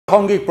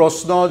প্ৰাসংগিক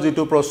প্ৰশ্ন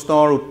যেটো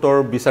প্ৰশ্নৰ উত্তৰ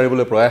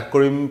বিচাৰিবলৈ প্ৰয়াস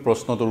কৰিম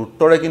প্ৰশ্নটোৰ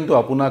উত্তৰে কিন্তু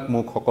আপোনাক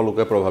মোক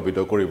সকলোকে প্ৰভাৱিত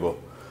কৰিব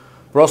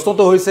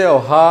প্ৰশ্নটো হৈছে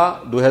অহা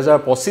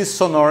 2025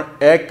 চনৰ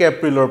 1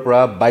 এপ্ৰিলৰ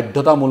পৰা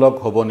বাধ্যতামূলক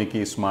হ'ব নেকি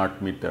স্মাৰ্ট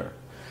মিটাৰ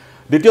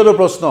দ্বিতীয়টো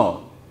প্ৰশ্ন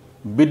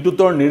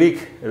বিদ্যুতৰ নিৰিখ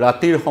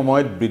ৰাতিৰ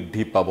সময়ত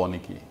বৃদ্ধি পাব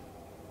নেকি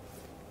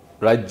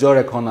ৰাজ্যৰ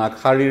এখন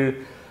আগশাৰীৰ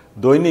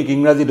দৈনিক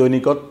ইংৰাজী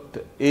দৈনিকত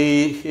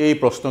এই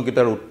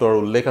প্ৰশ্নকেইটাৰ উত্তৰ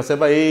উল্লেখ আছে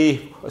বা এই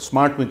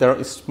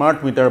স্মাৰ্ট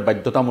মিটাৰ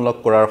বাধ্যতামূলক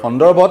কৰাৰ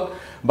সন্দৰ্ভত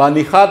বা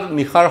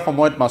নিখাৰ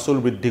সময়ত মাসুল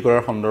বৃদ্ধি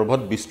কৰাৰ সন্দৰ্ভত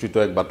বিস্তৃত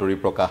এক বাতৰি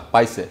প্ৰকাশ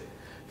পাইছে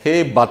সেই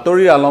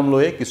বাতৰিৰ আলম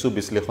লৈ কিছু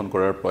বিশ্লেষণ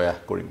কৰাৰ প্ৰয়াস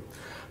কৰিম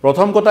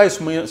প্ৰথম কথা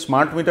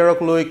স্মাৰ্ট মিটাৰক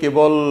লৈ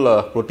কেৱল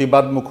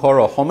প্ৰতিবাদ মুখৰ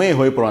অসমেই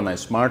হৈ পৰা নাই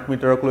স্মাৰ্ট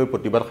মিটাৰক লৈ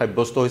প্ৰতিবাদ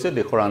সাব্যস্ত হৈছে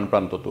দেশৰ আন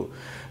প্ৰান্ততো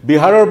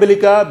বিহাৰৰ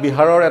বেলিকা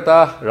বিহাৰৰ এটা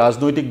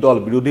ৰাজনৈতিক দল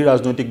বিৰোধী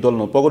ৰাজনৈতিক দল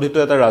নপগঠিত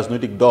এটা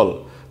ৰাজনৈতিক দল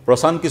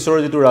প্ৰশান্ত কিশোৰৰ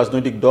যেটো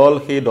ৰাজনৈতিক দল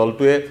সেই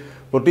দলটোৱে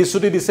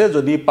প্ৰতিশ্ৰুতি দিছে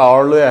যদি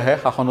পাৱাৰলৈ আহে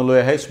শাসনলৈ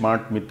আহে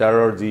স্মাৰ্ট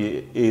মিটাৰৰ যি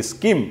এই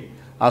স্কিম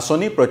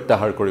আসনি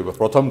প্ৰত্যাহাৰ কৰিব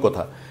প্ৰথম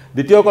কথা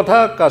দ্বিতীয় কথা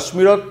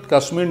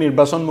কাশ্মীৰ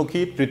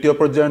নিৰ্বাচনমুখী তৃতীয়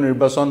পৰ্যায়ৰ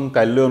নিৰ্বাচন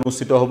কাইলৈ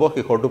অনুষ্ঠিত হ'ব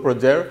শেষৰটো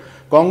পৰ্যায়ৰ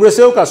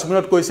কংগ্ৰেছেও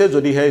কাশ্মীৰত কৈছে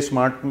যদি হে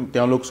স্মাৰ্ট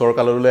তেওঁলোক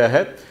চৰকাৰলৈ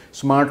আহে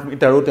স্মাৰ্ট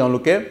মিটাৰো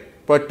তেওঁলোকে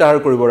প্ৰত্যাহাৰ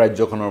কৰিব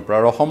ৰাজ্যখনৰ পৰা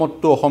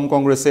অসমতো অসম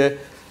কংগ্ৰেছে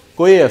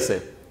কৈ আছে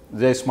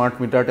যে স্মাৰ্ট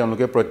মিটাৰ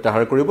তেওঁলোকে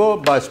প্ৰত্যাহাৰ কৰিব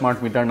বা স্মাৰ্ট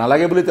মিটাৰ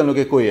নালাগে বুলি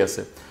তেওঁলোকে কৈ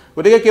আছে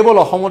গতিকে কেৱল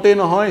অসমতেই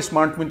নহয়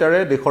স্মাৰ্ট মিটাৰে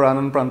দেশৰ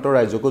আন প্ৰান্তৰ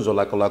ৰাজ্যকো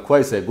জলাকলা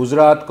খুৱাইছে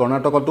গুজৰাট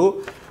কৰ্ণাটকতো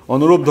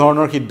অনুৰূপ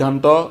ধৰণৰ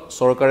সিদ্ধান্ত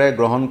চৰকাৰে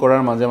গ্ৰহণ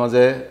কৰাৰ মাজে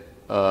মাজে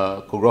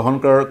গ্ৰহণ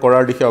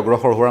কৰাৰ দিশে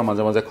অগ্ৰসৰ হোৱাৰ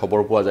মাজে মাজে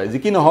খবৰ পোৱা যায় যি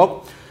কি নহওক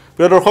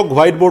প্ৰিয় দৰ্শক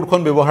হোৱাইট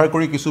বোৰ্ডখন ব্যৱহাৰ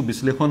কৰি কিছু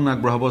বিশ্লেষণ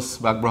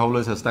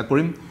আগবঢ়াবলৈ চেষ্টা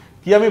কৰিম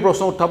কি আমি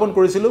প্ৰশ্ন উত্থাপন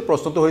কৰিছিলো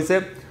প্ৰশ্নটো হৈছে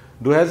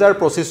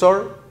 2025 ৰ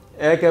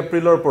 1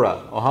 এপ্ৰিলৰ পৰা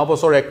অহা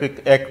বছৰ 1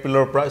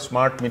 এপ্ৰিলৰ পৰা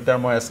স্মাৰ্ট মিটাৰ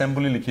মই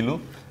এছেম্বলি লিখিলো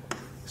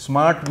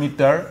স্মাৰ্ট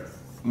মিটাৰ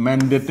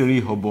ম্যান্ডেটৰী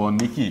হ'ব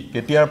নেকি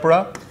কেতিয়াৰ পৰা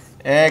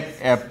 1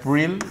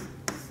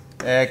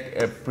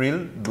 এপ্ৰিল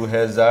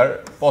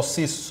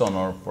 2025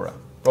 চনৰ পৰা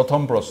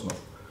প্ৰথম প্ৰশ্ন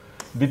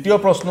দ্বিতীয়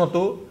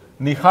প্ৰশ্নটো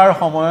নিখাৰ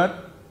সময়ত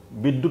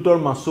বিদ্যুতৰ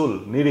মাসুল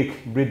নিৰিখ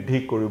বৃদ্ধি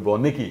কৰিব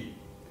নেকি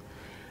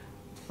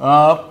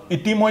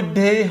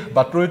ইতিমধ্যে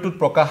বাতৰিটোত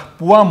প্ৰকাশ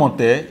পোৱা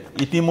মতে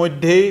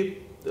ইতিমধ্যে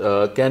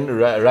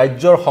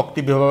ৰাজ্যৰ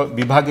শক্তি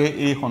বিভাগে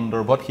এই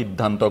সন্দৰ্ভত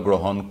সিদ্ধান্ত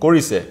গ্ৰহণ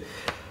কৰিছে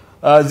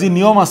যি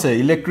নিয়ম আছে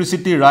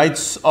electricity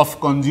rights of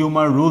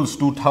consumer rules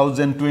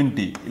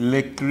 2020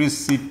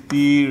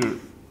 electricity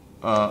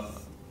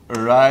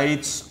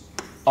rights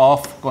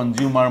of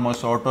consumer মই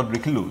শৰ্টত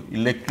লিখিলো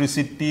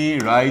electricity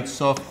rights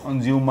of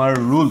consumer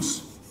rules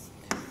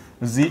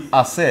যি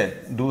আছে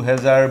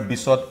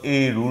 2020ত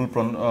এই ৰুল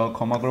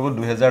ক্ষমা কৰিব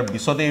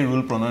 2020ত এই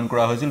ৰুল প্ৰণয়ন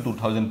কৰা হৈছিল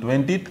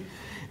 2020ত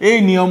এই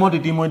নিয়মত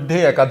ইতিমধ্যে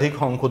একাধিক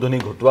সংশোধনী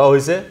ঘটোৱা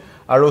হৈছে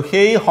আৰু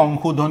সেই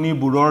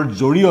সংশোধনীবোৰৰ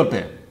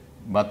জৰিয়তে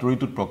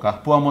বাতৰিটোত প্ৰকাশ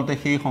পোৱা মতে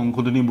সেই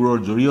সংশোধনীবোৰৰ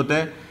জৰিয়তে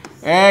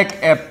 1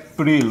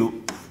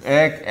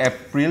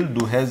 এপ্ৰিল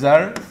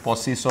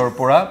 2025 ৰ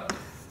পৰা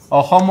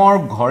অসমৰ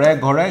ঘৰে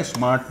ঘৰে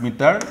স্মাৰ্ট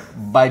মিটাৰ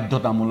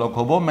বাধ্যতামূলক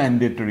হ'ব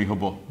ম্যান্ডেটৰী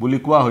হ'ব বুলি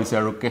কোৱা হৈছে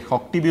আৰু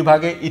শক্তি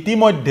বিভাগে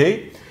ইতিমধ্যে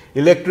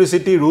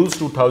electricity rules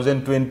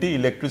 2020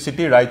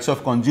 electricity rights of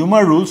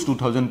consumer rules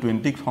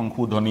 2020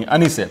 সংশোধনী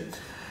আনিছে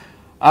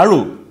আৰু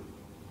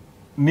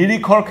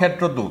নিৰিখৰ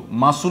ক্ষেত্ৰটো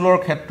মাসুলৰ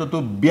ক্ষেত্ৰটো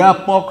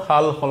ব্যাপক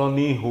হাল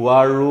সলনি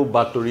হোৱাৰো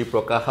বাতৰি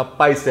প্ৰকাশ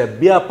পাইছে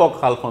ব্যাপক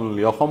হাল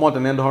সলনি অসমত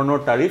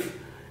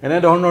এনে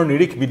ধৰণৰ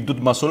নিৰিখ বিদ্যুৎ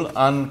মাসুল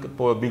আন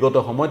বিগত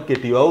সময়ত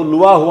কেতিয়াও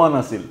লোৱা হোৱা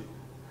নাছিল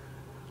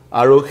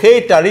আৰু সেই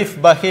তাৰিফ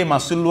বা সেই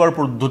মাসুল লোৱাৰ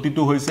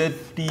পদ্ধতিটো হৈছে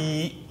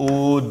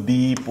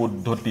টিঅডি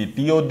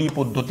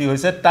পদ্ধতি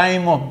হৈছে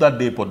টাইম অফ দা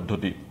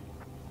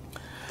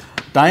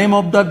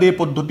ডে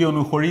পদ্ধতি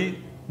অনুসৰি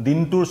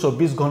দিনটোৰ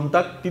 24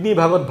 ঘণ্টাক তিনি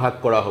ভাগত ভাগ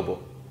কৰা হ'ব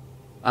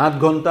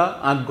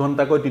 8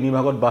 ঘণ্টাকৈ তিনি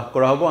ভাগত ভাগ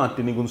কৰা হ'ব 8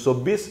 3 গুণ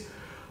 24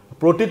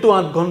 প্ৰতিটো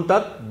 8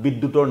 ঘণ্টাত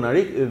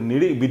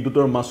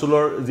বিদ্যুতৰ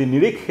মাসুলৰ যি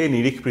নিৰিখ সেই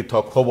নিৰিখ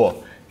পৃথক হ'ব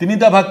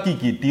তিনিটা ভাগ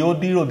কি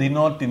টিঅডিৰ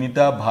অধীনত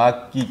তিনিটা ভাগ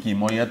কি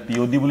মই ইয়াত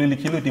টিঅডি বুলি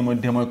লিখিলো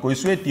ইতিমধ্যে মই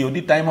কৈছো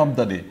টিঅডি টাইম অফ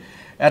দা ডে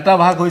এটা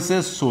ভাগ হৈছে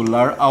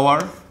সোলাৰ আৱাৰ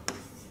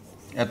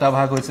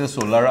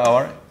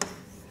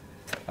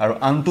আৰু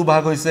আনটো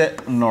ভাগ হৈছে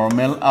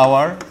নৰ্মেল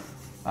আৱাৰ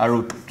আৰু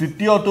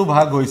তৃতীয়টো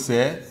ভাগ হৈছে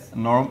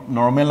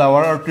নৰ্মেল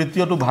আৱাৰ আৰু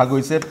তৃতীয়টো ভাগ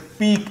হৈছে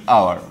পিক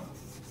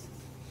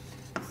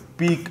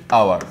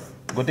আৱাৰ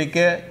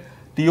গতিকে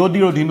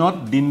টিঅডিৰ অধীনত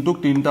দিনটোক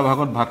তিনিটা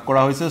ভাগত ভাগ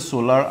কৰা হৈছে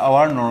সোলাৰ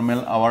আৱাৰ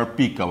নৰ্মেল আৱাৰ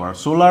পিক আৱাৰ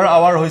সোলাৰ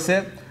আৱাৰ হৈছে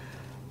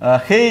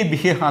সেই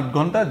বিশেষ 8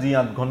 ঘণ্টা যি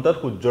 8 ঘণ্টাত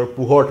সূৰ্যৰ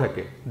পোহৰ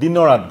থাকে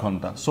দিনৰ 8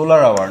 ঘণ্টা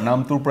সোলাৰ আৱাৰ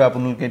নামটোৰ পৰা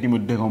আপোনালোকে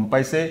ইতিমধ্যে গম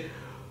পাইছে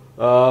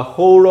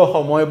সৌৰ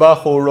সময় বা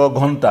সৌৰ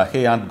ঘণ্টা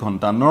সেই 8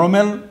 ঘণ্টা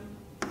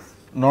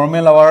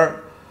নৰ্মেল আৱাৰ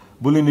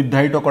বুলি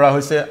নিৰ্ধাৰিত কৰা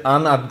হৈছে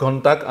আন 8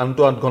 ঘণ্টাক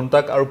আনটো 8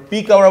 ঘণ্টাক আৰু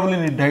পিক আৱাৰ বুলি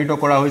নিৰ্ধাৰিত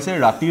কৰা হৈছে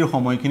ৰাতিৰ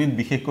সময়খিনিত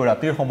বিশেষকৈ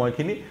ৰাতিৰ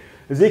সময়খিনি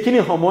যেখিনি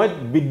সময়ত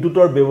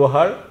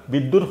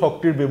বিদ্যুৎ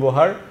শক্তিৰ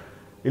ব্যৱহাৰ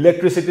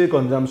ইলেক্ট্ৰিচিটিৰ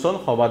কনজাম্পশন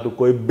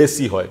সবাতোকৈ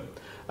বেছি হয়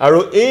আৰু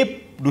এই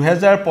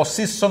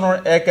 2025 চনৰ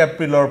 1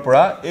 এপ্ৰিলৰ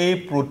পৰা এই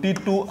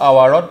প্ৰতিটো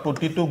আৱাৰত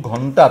প্ৰতিটো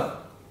ঘণ্টাত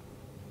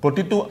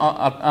প্ৰতিটো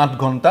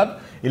 8 ঘণ্টাত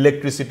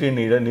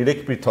ইলেক্ট্ৰিচিটিৰ নিৰিখ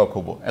পৃথক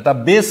হ'ব এটা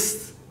বেছ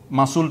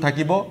মাসুল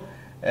থাকিব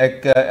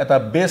এটা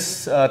বেছ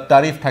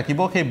তাৰিফ থাকিব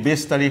সেই বেছ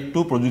তাৰিফটো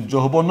প্ৰযোজ্য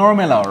হ'ব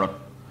নৰমেল আৱাৰত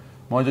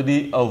মই যদি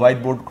হোৱাইট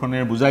বোৰ্ডখনে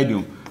বুজাই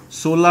দিওঁ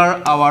সোলাৰ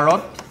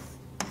আৱাৰত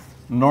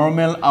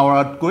নৰমেল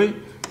আৱাৰতকৈ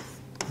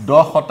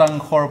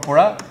 10%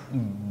 পৰা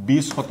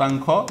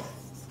 20%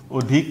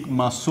 অধিক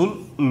মাসুল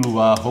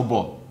লোৱা হ'ব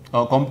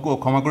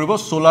ক্ষমা কৰিব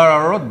সোলাৰ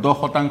আৱাৰত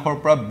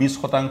 10% পৰা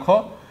 20%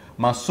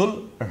 মাসুল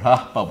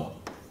হ্ৰাস পাব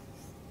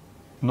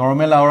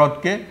নৰমেল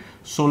আৱাৰতকৈ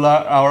সোলাৰ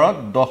আৱাৰত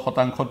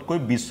 10%তকৈ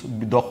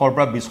 10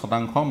 পৰা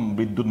 20%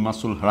 বিদ্যুৎ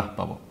মাসুল হ্ৰাস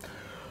পাব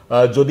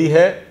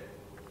যদিহে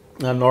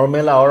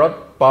নৰমেল আৱাৰত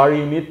পাৰ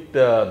ইউনিট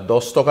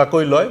 10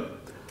 টকাকৈ লয়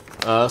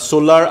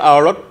সোলাৰ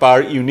আৱাৰত পাৰ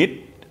ইউনিট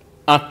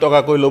 8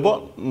 টকাকৈ ল'ব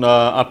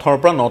 8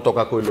 পৰা 9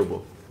 টকাকৈ ল'ব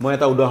মই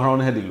এটা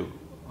উদাহৰণহে দিলোঁ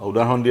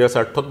উদাহৰণ দিয়াৰ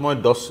স্বাৰ্থত মই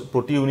 10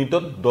 প্ৰতি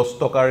ইউনিটত 10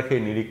 টকাৰ সেই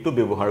নিৰিখটো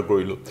ব্যৱহাৰ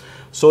কৰিলোঁ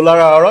সোলাৰ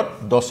আৱাৰত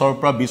 10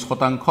 পৰা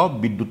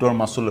 20% বিদ্যুতৰ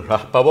মাসুল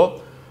হ্ৰাস পাব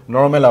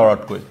নৰমেল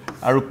আৱাৰতকৈ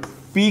আৰু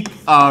পিক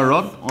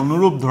আৱাৰত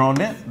অনুৰূপ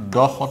ধৰণে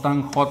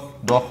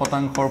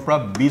 10% পৰা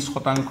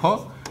 20%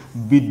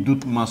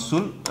 বিদ্যুৎ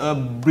মাসুল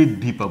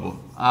বৃদ্ধি পাব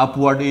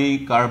আপওয়াৰ্ড এই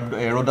কাৰ্ভ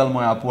এৰোডাল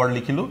মই আপওয়াৰ্ড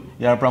লিখিলো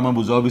ইয়াৰ পৰা মই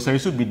বুজাব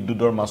বিচাৰিছো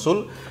বিদ্যুতৰ মাসুল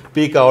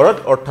পিক আৱাৰত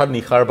অৰ্থাৎ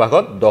নিখাৰ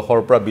ভাগত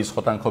 10 পৰা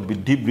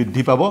 20%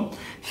 বৃদ্ধি পাব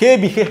সেই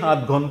বিশেষ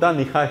 8 ঘণ্টা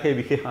নিখা সেই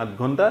বিশেষ 8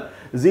 ঘণ্টা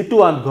যেটো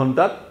 8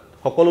 ঘণ্টাত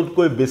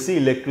সকলোতকৈ বেছি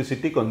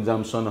ইলেক্ট্ৰিসিটি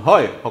কনজাম্পশন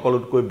হয়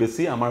সকলোতকৈ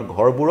বেছি আমাৰ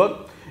ঘৰবোৰত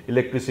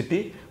ইলেক্ট্ৰিসিটি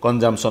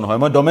কনজাম্পশন হয়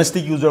মই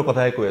ডমেস্টিক ইউজৰ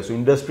কথাই কৈ আছো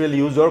ইন্ডাস্ট্ৰিয়েল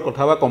ইউজৰ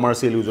কথা বা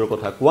কমাৰ্শিয়েল ইউজৰ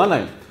কথা কোৱা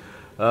নাই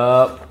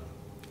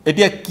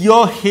এতিয়া কিয়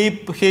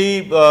সেই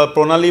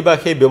প্ৰণালী বা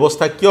সেই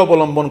ব্যৱস্থা কিয়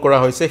অৱলম্বন কৰা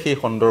হৈছে সেই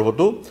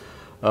সন্দৰ্ভটো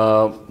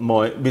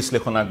মই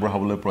বিশ্লেষণ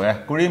আগবঢ়াবলৈ প্ৰয়াস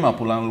কৰিম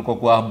আপোনালোকক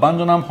আহ্বান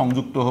জনাম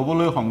সংযুক্ত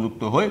হ'বলৈ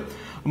সংযুক্ত হৈ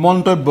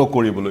মন্তব্য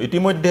কৰিবলৈ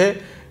ইতিমধ্যে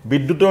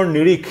বিদ্যুতৰ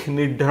নিৰিখ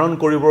নিৰ্ধাৰণ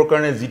কৰিবৰ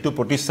কাৰণে যেটো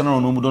প্ৰতিষ্ঠানৰ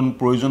অনুমোদন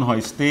প্ৰয়োজন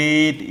হয়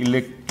ষ্টেট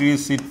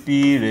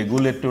ইলেক্ট্ৰিচিটি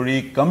ৰেগুলেটৰী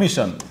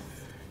কমিশন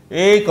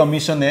এই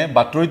কমিশনে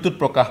বাতৰিটোত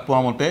প্ৰকাশ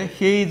পোৱা মতে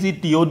সেই যি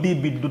টিঅডি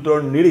বিদ্যুতৰ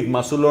নিৰিখ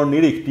মাসুলৰ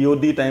নিৰিখ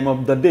টিঅডি টাইম অফ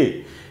দা ডে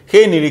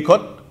সেই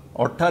নিৰিখত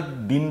অৰ্থাৎ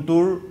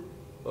দিনটোৰ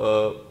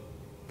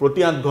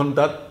প্ৰতি 8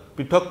 ঘণ্টাত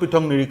পৃথক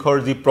পৃথক নিৰিখৰ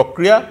যি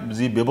প্ৰক্ৰিয়া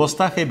যি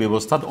ব্যৱস্থা সেই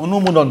ব্যৱস্থাত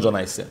অনুমোদন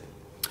জনাইছে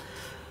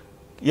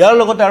ইয়াৰ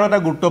লগতে আৰু এটা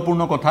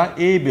গুৰুত্বপূৰ্ণ কথা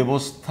এই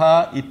ব্যৱস্থা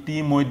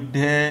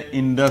ইতিমধ্যে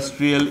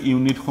ইন্ডাস্ট্ৰিয়েল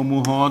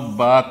ইউনিটসমূহত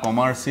বা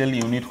কমাৰ্শিয়েল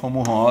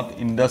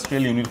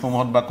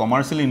ইউনিটসমূহত বা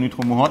কমাৰ্শিয়েল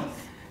ইউনিটসমূহত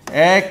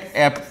 1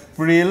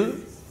 এপ্ৰিল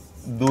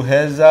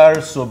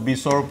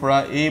 2024 পৰা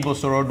এই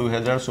বছৰৰ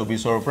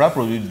 2024 পৰা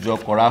প্ৰযোজ্য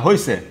কৰা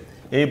হৈছে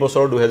এই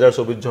বছৰ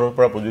 2024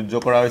 পৰা প্ৰযোজ্য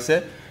কৰা হৈছে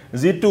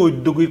যেটো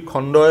উদ্যোগিক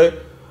খণ্ডই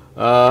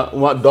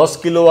 10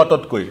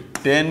 কিলোৱাটতকৈ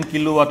 10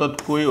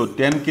 কিলোৱাটতকৈ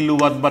 10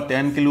 কিলোৱাট বা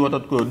 10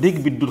 কিলোৱাটতকৈ অধিক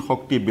বিদ্যুৎ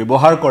শক্তি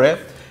ব্যৱহাৰ কৰে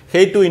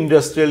সেইটো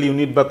ইন্ডাস্ট্ৰিয়েল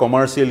ইউনিট বা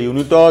কমাৰ্শিয়েল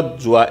ইউনিটত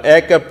যোৱা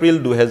 1 এপ্ৰিল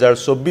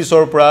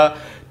 2024 পৰা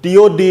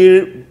টিঅডিৰ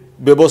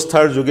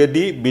ব্যৱস্থাৰ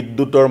যোগেদি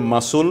বিদ্যুতৰ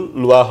মাসুল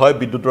লোৱা হয়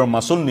বিদ্যুতৰ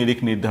মাসুল নিৰিখ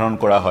নিৰ্ধাৰণ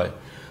কৰা হয়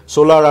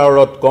সোলাৰ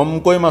আৱাৰত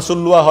কমকৈ মাসুল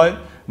লোৱা হয়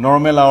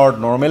নৰমেল আৱাৰত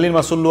নৰমেলি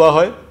মাসুল লোৱা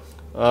হয়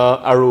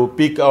আৰু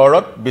পিক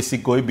আৱাৰত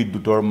বেছিকৈ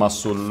বিদ্যুতৰ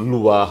মাসুল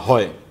লোৱা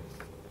হয়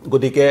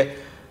গতিকে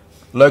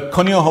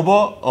লক্ষণীয় হ'ব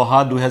অহা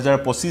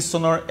 2025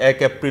 চনৰ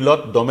 1 এপ্ৰিলত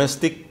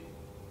ডমেস্টিক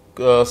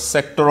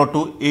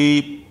সেক্টৰটো এই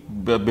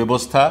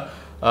ব্যৱস্থা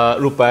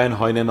ৰূপায়ণ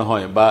হয় নে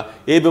নহয় বা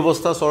এই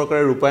ব্যৱস্থা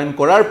চৰকাৰে ৰূপায়ণ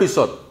কৰাৰ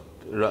পিছত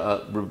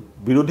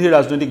বিৰোধী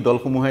ৰাজনৈতিক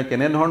দলসমূহে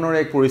কেনে ধৰণৰ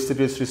এক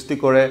পৰিস্থিতিৰ সৃষ্টি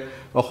কৰে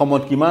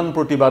অসমত কিমান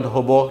প্ৰতিবাদ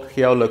হ'ব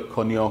সেয়া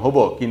লক্ষণীয় হ'ব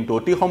কিন্তু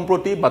অতি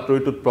সম্প্ৰতি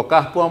বাতৰিটোত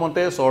প্ৰকাশ পোৱা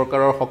মতে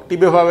চৰকাৰৰ শক্তি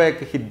বিভাগে এক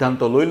সিদ্ধান্ত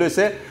লৈ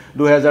লৈছে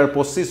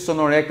 2025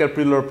 চনৰ 1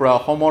 এপ্ৰিলৰ পৰা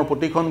অসমৰ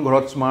প্ৰতিখন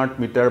ঘৰত স্মাৰ্ট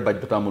মিটাৰ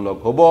বাধ্যতামূলক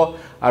হ'ব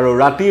আৰু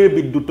ৰাতিৰ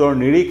বিদ্যুতৰ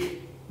নিৰিখ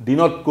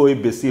দিনতকৈ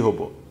বেছি হ'ব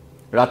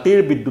ৰাতিৰ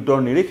বিদ্যুতৰ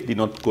নিৰিখ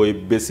দিনতকৈ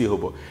বেছি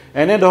হ'ব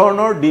এনে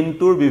ধৰণৰ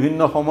দিনটোৰ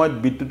বিভিন্ন সময়ত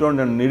বিদ্যুতৰ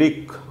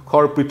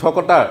নিৰিখৰ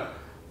পৃথকতা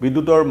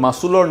বিদ্যুতৰ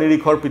মাসুলৰ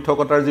নিৰিখৰ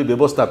পৃথকতাৰ যি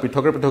ব্যৱস্থা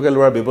পৃথকে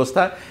লোৱাৰ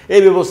ব্যৱস্থা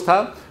এই ব্যৱস্থা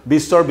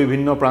বিশ্বৰ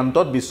বিভিন্ন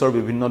প্ৰান্তত বিশ্বৰ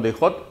বিভিন্ন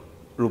দেশত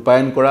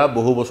ৰূপায়ণ কৰা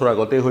বহু বছৰ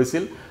আগতে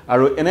হৈছিল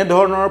আৰু এনে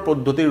ধৰণৰ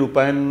পদ্ধতি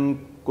ৰূপায়ণ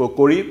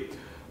কৰি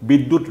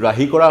বিদ্যুৎ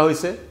ৰাহি কৰা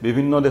হৈছে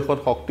বিভিন্ন দেশত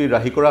শক্তি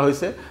ৰাহি কৰা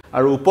হৈছে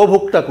আৰু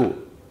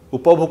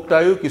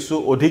উপভোক্তায়ো কিছু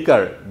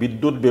অধিকাৰ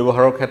বিদ্যুৎ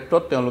ব্যৱহাৰৰ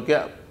ক্ষেত্ৰত তেওঁলোকে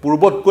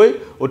পূৰ্বতকৈ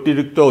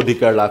অতিৰিক্ত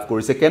অধিকাৰ লাভ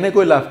কৰিছে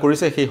কেনেকৈ লাভ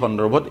কৰিছে সেই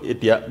সন্দৰ্ভত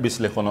এতিয়া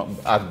বিশ্লেষণ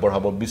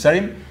আগবঢ়াব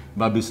বিচাৰিম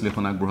বা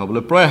বিশ্লেষণ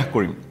আগবঢ়াবলৈ প্ৰয়াস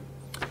কৰিম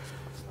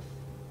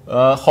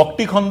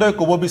শক্তি খণ্ডই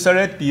ক'ব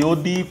বিচাৰে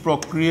টিঅডি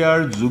প্ৰক্ৰিয়াৰ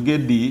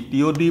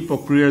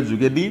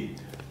যোগেদি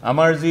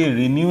আমাৰ যি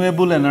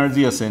ৰিনিউৱেবল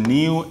এনাৰ্জি আছে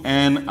নিউ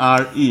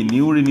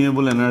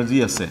ৰিনিউৱেবল এনাৰ্জি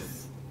আছে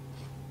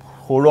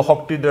সৌৰ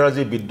শক্তিৰ দ্বাৰা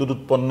যি বিদ্যুৎ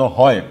উৎপন্ন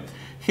হয়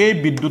সেই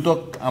বিদ্যুৎক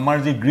আমাৰ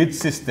যি গ্ৰিড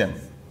সিস্টেম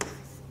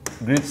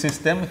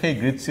সেই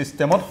গ্ৰিড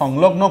সিস্টেমত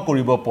সংলগ্ন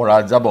কৰিব পৰা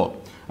যাব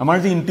আমাৰ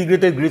যি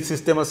ইন্টিগ্ৰেটেড গ্ৰিড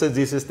সিস্টেম আছে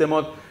যি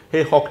সিস্টেমত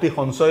সেই শক্তি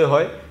সঞ্চয়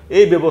হয়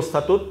এই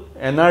ব্যৱস্থাটোত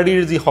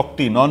এনআৰডিৰ যি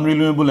শক্তি নন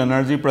ৰিনিউৱেবল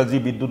এনাৰ্জিৰ পৰা যি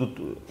বিদ্যুৎ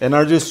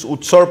এনাৰ্জি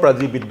উৎসৰ পৰা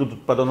যি বিদ্যুৎ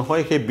উৎপাদন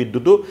হয় সেই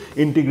বিদ্যুৎটো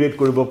ইন্টিগ্ৰেট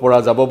কৰিব পৰা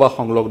যাব বা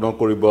সংলগ্ন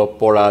কৰিব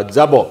পৰা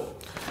যাব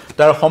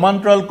তাৰ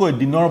সমান্তৰালকৈ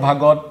দিনৰ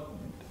ভাগত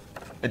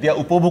এতিয়া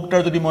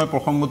উপভোক্তাৰ যদি মই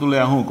প্ৰসংগটোলৈ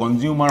আহো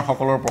কনজিউমাৰ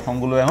সকলৰ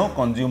প্ৰসংগলৈ আহো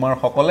কনজিউমাৰ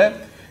সকলে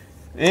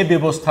এই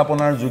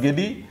ব্যৱস্থাপনাৰ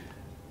যোগেদি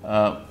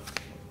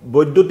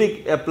বৈদ্যুতিক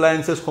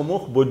এপ্লায়েন্সেছ সমূহ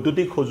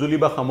বৈদ্যুতিক সঁজুলি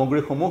বা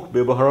সামগ্ৰীসমূহ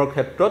ব্যৱহাৰৰ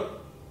ক্ষেত্ৰত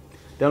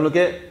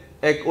তেওঁলোকে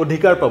এক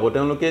অধিকাৰ পাব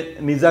তেওঁলোকে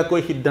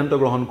নিজাকৈ সিদ্ধান্ত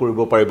গ্ৰহণ কৰিব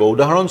পাৰিব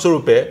উদাহৰণ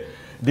স্বৰূপে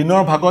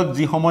দিনৰ ভাগত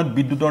যি সময়ত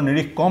বিদ্যুতৰ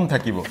নিৰিখ কম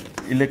থাকিব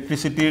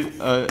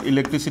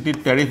ইলেক্ট্ৰিচিটিৰ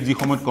টেৰিফ যি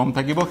সময়ত কম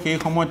থাকিব সেই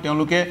সময়ত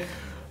তেওঁলোকে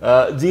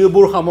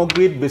যিবোৰ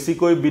সামগ্ৰীত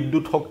বেছিকৈ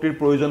বিদ্যুৎ শক্তিৰ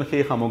প্ৰয়োজন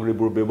সেই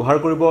সামগ্ৰীবোৰ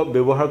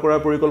ব্যৱহাৰ কৰাৰ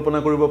পৰিকল্পনা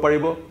কৰিব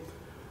পাৰিব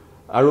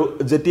আৰু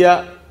যেতিয়া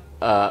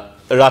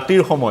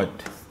ৰাতিৰ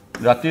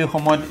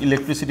সময়ত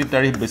ইলেক্ট্ৰিচিটি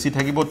টেৰিফ বেছি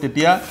থাকিব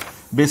তেতিয়া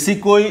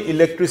বেছিকৈ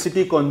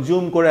ইলেক্ট্ৰিচিটি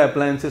কনজিউম কৰা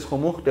এপ্লায়েন্সেছ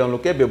সমূহ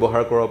তেওঁলোকে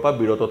ব্যৱহাৰ কৰাৰ পৰা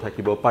বিৰত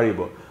থাকিব পাৰিব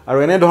আৰু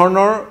এনে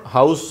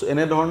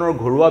ধৰণৰ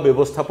ঘৰুৱা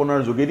ব্যৱস্থাপনাৰ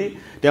যোগেদি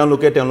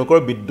তেওঁলোকে তেওঁলোকৰ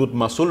বিদ্যুৎ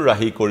মাচুল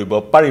ৰাহি কৰিব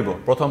পাৰিব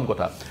প্ৰথম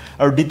কথা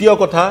আৰু দ্বিতীয়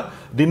কথা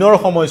দিনৰ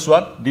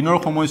সময়ছোৱাত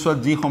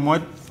যি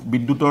সময়ত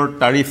বিদ্যুতৰ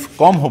তাৰিফ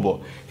কম হ'ব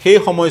সেই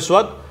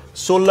সময়ছোৱাত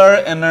সোলাৰ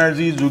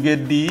এনাৰ্জি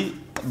যোগেদি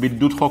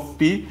বিদ্যুৎ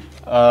শক্তি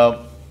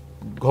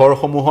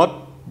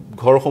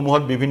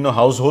ঘৰসমূহত বিভিন্ন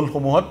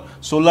হাউসহোল্ডসমূহত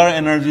সোলাৰ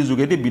এনাৰ্জি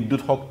যোগেদি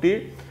বিদ্যুৎ শক্তি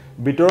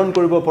বিতৰণ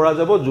কৰিব পৰা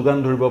যাব যোগান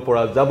ধৰিব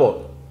পৰা যাব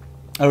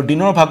আৰু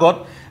দিনৰ ভাগত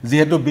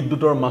যেহেতু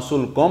বিদ্যুতৰ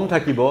মাচুল কম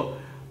থাকিব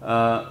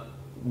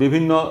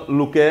বিভিন্ন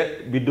লোকে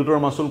বিদ্যুতৰ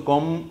মাচুল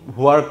কম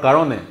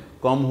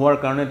হোৱাৰ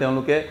কাৰণে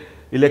তেওঁলোকে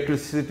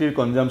ইলেক্ট্ৰিচিটিৰ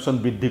কনজাম্পশন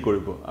বৃদ্ধি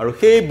কৰিব আৰু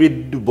সেই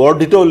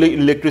বৰ্ধিত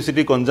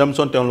ইলেক্ট্ৰিচিটি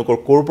কনজাম্পশন তেওঁলোকৰ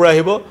ক'ৰ পৰা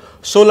আহিব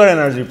সোলাৰ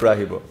এনাৰ্জিৰ পৰা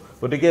আহিব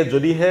গতিকে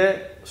যদিহে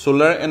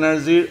সোলাৰ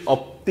এনাৰ্জিৰ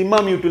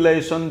অপটিমাম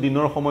ইউটিলাইজেশ্যন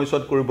দিনৰ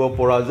সময়ছোৱাত কৰিব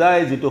পৰা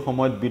যায় যেটো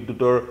সময়ত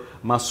বিদ্যুতৰ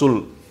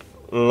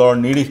মাচুলৰ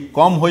নিৰিখ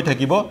কম হৈ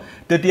থাকিব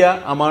তেতিয়া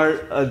আমাৰ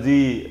যি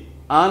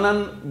আন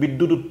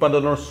বিদ্যুৎ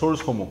উৎপাদনৰ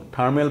সোৰ্সসমূহ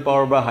থাৰ্মেল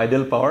পাৱাৰ বা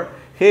হাইডেল পাৱাৰ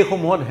সেই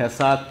সমূহত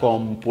হেঁচা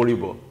কম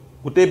পৰিব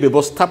গোটেই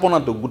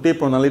ব্যৱস্থাপনাটো গোটেই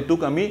প্ৰণালীটোক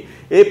আমি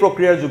এই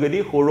প্ৰক্ৰিয়াৰ যোগেদি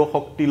সৌৰ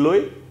শক্তিলৈ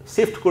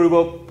শিফট কৰিব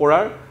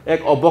পৰাৰ এক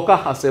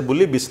অৱকাশ আছে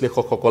বুলি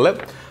বিশ্লেষকসকলে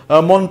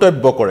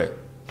মন্তব্য কৰে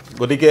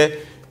গতিকে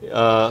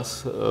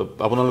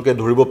আপোনালোকে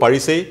ধৰিব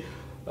পাৰিছেই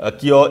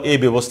কিয় এই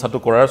ব্যৱস্থাটো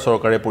কৰাৰ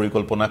চৰকাৰে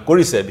পৰিকল্পনা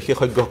কৰিছে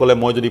বিশেষজ্ঞসকলে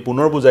মই যদি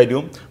পুনৰ বুজাই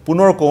দিওঁ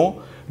পুনৰ কওঁ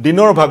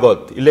দিনৰ ভাগত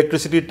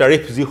ইলেক্ট্ৰিচিটিৰ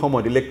তাৰিফ যি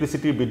সময়ত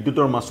ইলেক্ট্ৰিচিটিৰ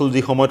বিদ্যুতৰ মাচুল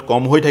যি সময়ত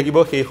কম হৈ থাকিব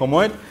সেই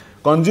সময়ত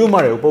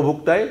কনজিউমাৰে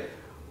উপভোক্তাই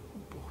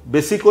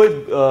বেছিকৈ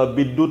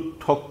বিদ্যুৎ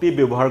শক্তি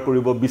ব্যৱহাৰ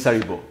কৰিব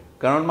বিচাৰিব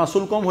কাৰণ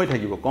মাচুল কম হৈ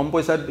থাকিব কম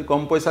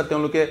পইচাত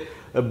তেওঁলোকে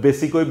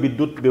বেছিকৈ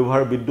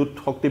বিদ্যুৎ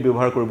শক্তি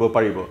ব্যৱহাৰ কৰিব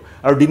পাৰিব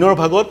আৰু দিনৰ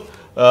ভাগত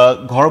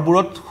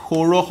ঘৰবোৰত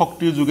সৌৰ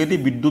শক্তিৰ যোগেদি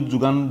বিদ্যুৎ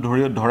যোগান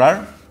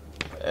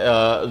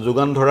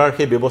ধৰাৰ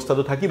সেই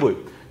ব্যৱস্থাটো থাকিবই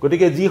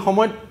গতিকে যি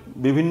সময়ত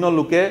বিভিন্ন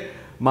লোকে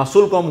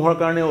মাচুল কম হোৱাৰ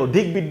কাৰণে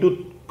অধিক বিদ্যুৎ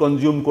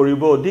কনজিউম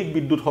কৰিব অধিক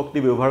বিদ্যুৎ শক্তি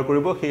ব্যৱহাৰ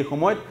কৰিব সেই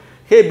সময়ত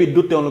সেই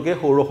বিদ্যুৎ তেওঁলোকে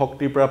সৌৰ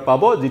শক্তিৰ পৰা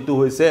পাব যেটো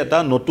হৈছে এটা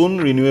নতুন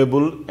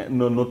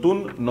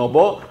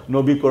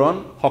নৱীকৰণ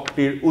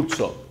শক্তিৰ উৎস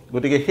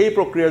গতিকে সেই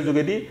প্ৰক্ৰিয়াৰ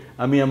যোগেদি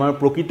আমি আমাৰ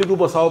প্ৰকৃতিকো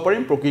বচাব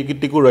পাৰিম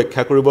প্ৰকৃতিকো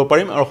ৰক্ষা কৰিব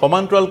পাৰিম আৰু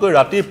সমান্তৰালকৈ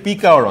ৰাতিৰ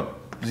পিক আৱাৰত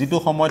যেটো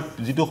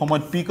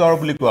সময়ত পিক আৱাৰ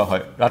বুলি কোৱা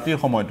হয় ৰাতিৰ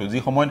সময়টো যি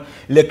সময়ত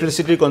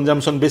ইলেক্ট্ৰিচিটিৰ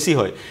কনজাম্পশন বেছি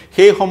হয়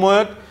সেই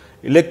সময়ত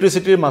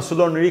ইলেক্ট্ৰিচিটিৰ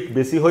মাচুলৰ নিৰিখ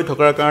বেছি হৈ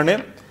থকাৰ কাৰণে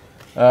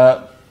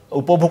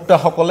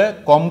উপভোক্তাসকলে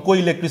কমকৈ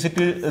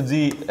ইলেক্ট্ৰিচিটিৰ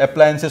যি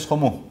এপ্লায়েন্সেছ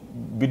সমূহ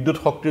বিদ্যুৎ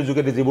শক্তিৰ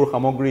যোগেদি যিবোৰ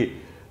সামগ্ৰী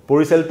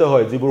পৰিচালিত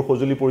হয় যিবোৰ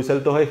সঁজুলি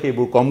পৰিচালিত হয়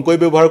সেইবোৰ কমকৈ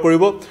ব্যৱহাৰ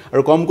কৰিব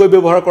আৰু কমকৈ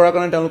ব্যৱহাৰ কৰাৰ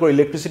কাৰণে তেওঁলোকৰ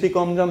ইলেক্ট্ৰিচিটি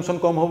কনজাম্পশন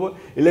কম হ'ব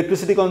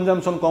ইলেক্ট্ৰিচিটি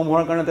কনজাম্পশন কম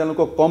হোৱাৰ কাৰণে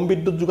তেওঁলোকক কম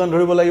বিদ্যুৎ যোগান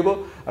ধৰিব লাগিব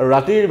আৰু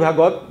ৰাতিৰ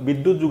ভাগত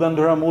বিদ্যুৎ যোগান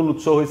ধৰাৰ মূল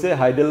উৎস হৈছে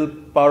হাইডেল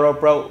পাৱাৰৰ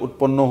পৰা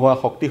উৎপন্ন হোৱা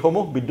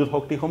শক্তিসমূহ বিদ্যুৎ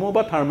শক্তিসমূহ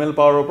বা থাৰ্মেল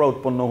পাৱাৰৰ পৰা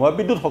উৎপন্ন হোৱা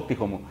বিদ্যুৎ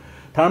শক্তিসমূহ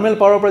থাৰ্মেল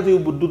পাৱাৰৰ পৰা যি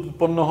বিদ্যুৎ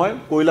উৎপন্ন হয়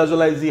কয়লা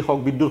জ্বলাই যি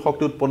বিদ্যুৎ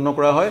শক্তি উৎপন্ন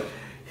কৰা হয়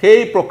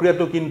সেই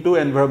প্ৰক্ৰিয়াটো কিন্তু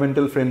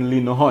এনভাইৰনমেন্টাল ফ্ৰেন্ডলি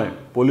নহয়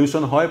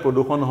পলিউশন হয়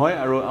প্ৰদূষণ হয়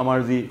আৰু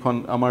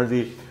আমাৰ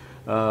যি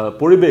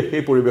পৰিবেশ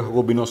সেই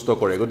পৰিবেশকো বিনষ্ট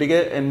কৰে গতিকে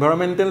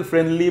এনভাইৰনমেন্টাল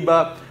ফ্ৰেন্ডলি বা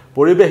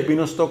পৰিবেশ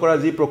বিনষ্ট কৰা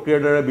যি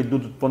প্ৰক্ৰিয়াৰ দ্বাৰা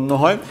বিদ্যুৎ উৎপন্ন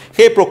হয়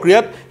সেই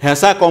প্ৰক্ৰিয়াত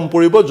হেঁচা কম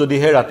পৰিব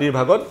যদিহে ৰাতিৰ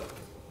ভাগত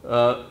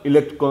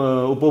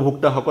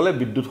উপভোক্তাসকলে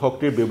বিদ্যুৎ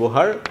শক্তিৰ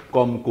ব্যৱহাৰ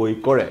কমকৈ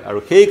কৰে আৰু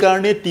সেই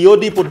কাৰণে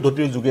টিঅডি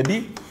পদ্ধতিৰ যোগেদি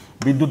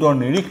বিদ্যুতৰ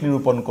নিৰিখ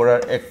নিৰূপণ কৰাৰ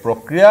এক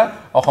প্ৰক্ৰিয়া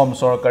অসম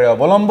চৰকাৰে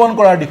অৱলম্বন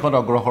কৰাৰ দিশত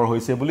অগ্ৰসৰ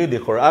হৈছে বুলি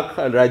দেশৰ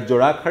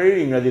ৰাজ্যৰ আগশাৰীৰ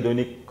ইংৰাজী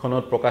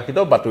দৈনিকখনত প্ৰকাশিত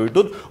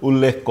বাতৰিটোত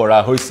উল্লেখ কৰা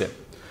হৈছে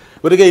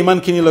গতিকে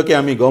ইমানখিনিলৈকে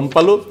আমি গম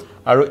পালো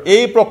আৰু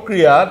এই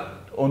প্ৰক্ৰিয়াক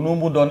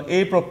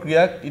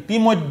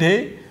ইতিমধ্যে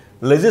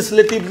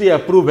লেজিসলেটিভ যি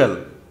এপ্ৰুভেল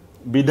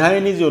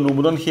বিধায়নী যি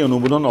অনুমোদন সেই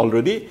অনুমোদন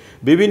অলৰেডি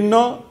বিভিন্ন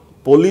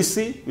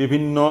পলিচি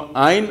বিভিন্ন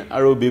আইন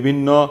আৰু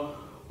বিভিন্ন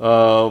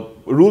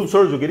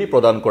ৰুলছৰ যোগেদি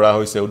প্ৰদান কৰা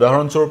হৈছে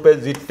উদাহৰণ স্বৰূপে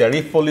যি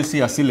টেৰিফ পলিচি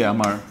আছিল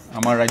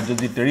আমাৰ ৰাজ্যৰ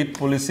যি টেৰিফ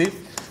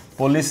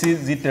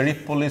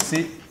পলিচি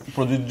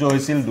প্ৰযোজ্য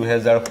হৈছিল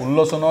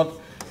 2016 চনত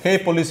সেই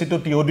পলিচিটো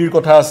টিঅডিৰ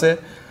কথা আছে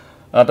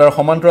তাৰ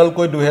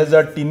সমান্তৰালকৈ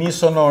 2003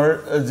 চনৰ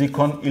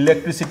যিখন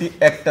ইলেক্ট্ৰিচিটি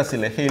এক্ট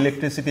আছিল সেই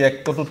ইলেক্ট্ৰিচিটি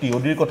এক্টতো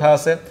টিঅডিৰ কথা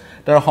আছে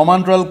তাৰ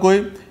সমান্তৰালকৈ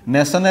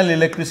নেশ্যনেল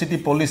ইলেক্ট্ৰিচিটি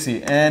পলিচি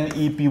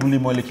NEP বুলি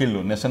মই লিখিলো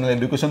নেশ্যনেল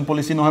এডুকেশ্যন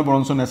পলিচি নহয়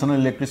বৰঞ্চ নেশ্যনেল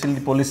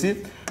ইলেক্ট্ৰিচিটি পলিচি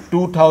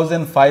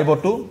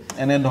 2005তো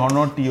এনে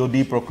ধৰণৰ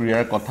টিঅডি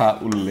প্ৰক্ৰিয়াৰ কথা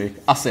উল্লেখ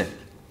আছে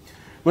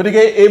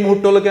গতিকে এই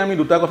মুহূৰ্তলৈকে আমি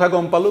দুটা কথা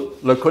গম পালো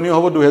লক্ষণীয়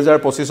হ'ব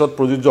 2025ত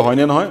প্ৰযোজ্য হয়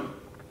নে নহয়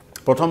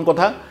প্ৰথম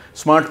কথা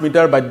স্মাৰ্ট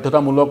মিটাৰ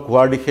বাধ্যতামূলক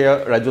হোৱাৰ দিশে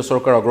ৰাজ্য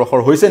চৰকাৰ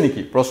অগ্ৰসৰ হৈছে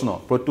নেকি প্ৰশ্ন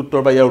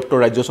প্ৰত্যুত্তৰ বা ইয়াৰ উত্তৰ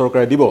ৰাজ্য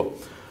চৰকাৰে দিব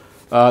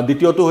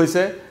দ্বিতীয়টো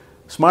হৈছে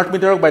স্মাৰ্ট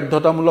মিটাৰক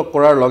বাধ্যতামূলক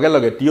কৰাৰ লগে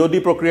লগে টিঅডি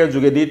প্ৰক্ৰিয়াৰ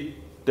যোগেদি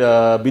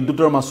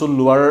বিদ্যুতৰ মাচুল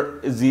লোৱাৰ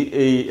যি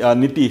এই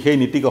নীতি সেই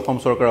নীতিক অসম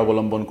চৰকাৰে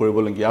অৱলম্বন কৰিব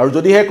লাগিব আৰু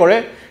যদিহে কৰে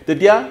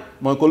তেতিয়া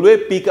মই ক'লোৱে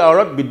পিক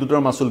আৱাৰত বিদ্যুতৰ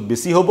মাচুল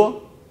বেছি হ'ব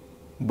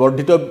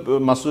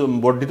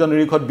বৰ্ধিত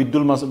নিৰীক্ষত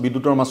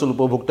বিদ্যুতৰ মাচুল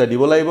উপভোক্তাই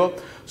দিব লাগিব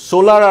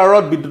সোলাৰ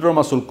আৱাৰত বিদ্যুতৰ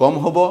মাচুল কম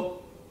হ'ব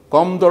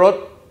কম দৰত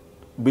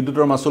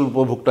বিদ্যুতৰ মাচুল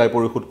উপভোক্তাই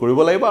পৰিশোধ কৰিব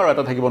লাগিব আৰু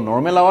এটা থাকিব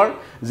নৰ্মেল আৱাৰ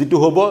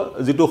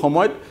যিটো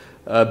সময়ত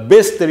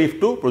বেছ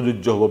টেৰিফটো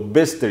প্ৰযোজ্য হ'ব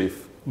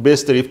বেছ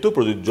টেৰিফটো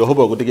প্ৰযোজ্য হ'ব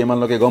গতিকে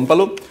ইমানলৈকে গম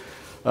পালো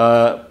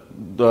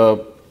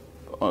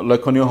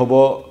লক্ষণীয় হ'ব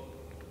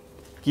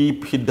কি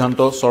সিদ্ধান্ত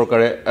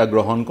চৰকাৰে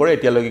গ্ৰহণ কৰে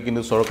এতিয়ালৈকে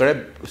কিন্তু চৰকাৰে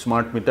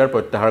স্মাৰ্ট মিটাৰ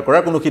প্ৰত্যাহাৰ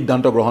কৰাৰ কোনো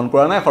সিদ্ধান্ত গ্ৰহণ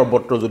কৰা নাই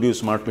সৰ্বত্ৰ যদিও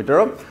স্মাৰ্ট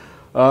মিটাৰক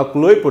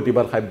লৈ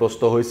প্ৰতিবাদ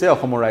সাব্যস্ত হৈছে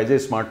অসমৰ ৰাইজে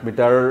স্মাৰ্ট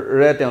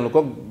মিটাৰে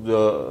তেওঁলোকক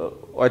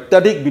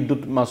অত্যাধিক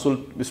বিদ্যুৎ মাচুল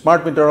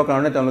স্মাৰ্ট মিটাৰৰ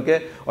কাৰণে তেওঁলোকে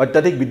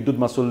অত্যাধিক বিদ্যুৎ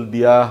মাচুল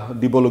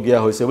দিবলগীয়া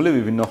হৈছে বুলি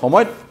বিভিন্ন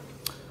সময়ত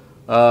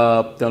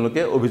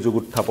তেওঁলোকে অভিযোগ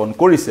উত্থাপন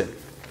কৰিছে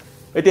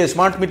এতিয়া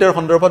স্মাৰ্ট মিটাৰ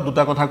সন্দৰ্ভত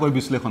দুটা কথা কৈ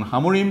বিশ্লেষণ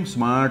সামৰিম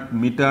স্মাৰ্ট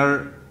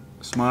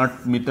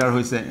মিটাৰ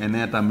হৈছে এনে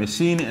এটা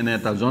মেচিন এনে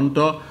এটা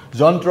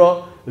যন্ত্ৰ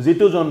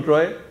যিটো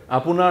যন্ত্ৰই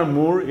আপোনাৰ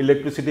মোৰ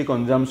ইলেক্ট্ৰিচিটি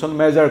কনজাম্পশন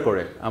মেজাৰ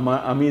কৰে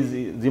আমি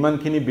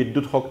যিমানখিনি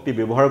বিদ্যুৎ শক্তি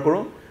ব্যৱহাৰ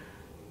কৰোঁ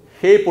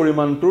সেই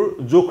পৰিমাণটোৰ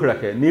জোখ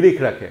ৰাখে নিৰীখ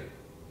ৰাখে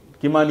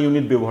কিমান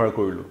ইউনিট ব্যৱহাৰ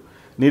কৰিলোঁ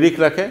নিৰীখ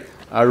ৰাখে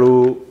আৰু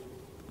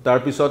তাৰ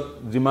পিছত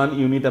যিমান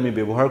ইউনিট আমি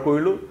ব্যৱহাৰ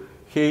কৰিলোঁ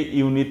সেই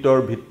ইউনিটৰ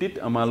ভিত্তিত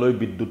আমালৈ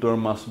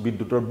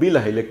বিদ্যুতৰ বিল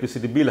আহে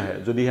ইলেক্ট্ৰিচিটি বিল আহে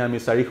যদিহে আমি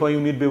 400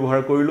 ইউনিট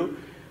ব্যৱহাৰ কৰিলোঁ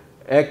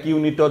 1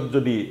 ইউনিটত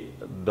যদি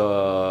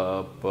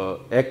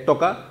 1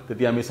 টকা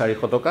তেতিয়া আমি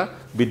 400 টকা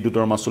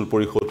বিদ্যুতৰ মাচুল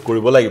পৰিশোধ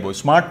কৰিব লাগিব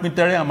স্মাৰ্ট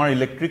মিটাৰে আমাৰ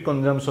ইলেক্ট্ৰিক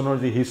কনজাম্পশনৰ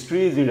যি হিষ্ট্ৰী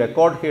যি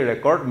ৰেকৰ্ড সেই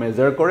ৰেকৰ্ড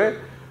মেজাৰ কৰে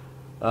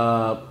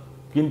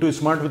কিন্তু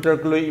স্মাৰ্ট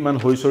মিটাৰক লৈ ইমান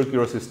হৈছৰ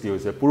কিয় সৃষ্টি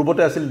হৈছে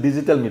পূৰ্বতে আছিল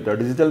ডিজিটেল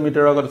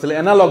মিটাৰৰ আগত আছিল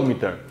এনালগ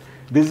মিটাৰ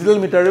ডিজিটেল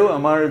মিটাৰেও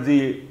আমাৰ যি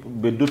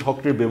বিদ্যুৎ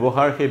শক্তিৰ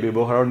ব্যৱহাৰ সেই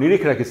ব্যৱহাৰৰ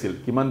নিৰীখ ৰাখিছিল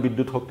কিমান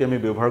বিদ্যুৎ শক্তি আমি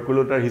ব্যৱহাৰ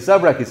কৰিলোঁ তাৰ হিচাপ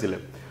ৰাখিছিল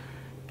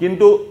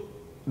কিন্তু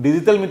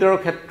ডিজিটেল মিটাৰৰ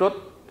ক্ষেত্ৰত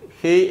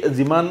সেই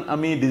যিমান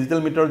আমি ডিজিটেল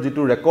মিটাৰ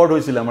যিটো ৰেকৰ্ড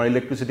হৈছিল আমাৰ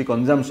ইলেক্ট্ৰিচিটি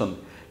কনজাম্পশন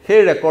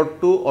সেই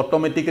ৰেকৰ্ডটো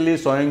অটোমেটিক্যালি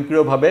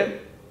স্বয়ংক্ৰিয়ভাৱে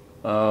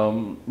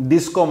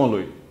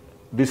ডিসকমলৈ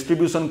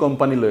ডিস্ট্ৰিবিউশন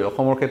কোম্পানীলৈ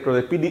অসমৰ ক্ষেত্ৰত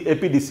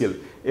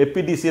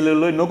এপিডিসিএল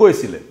লৈ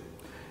নগৈছিলে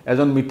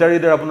এজন মিটাৰ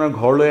ৰিডাৰ আপোনাৰ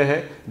ঘৰলৈ আহে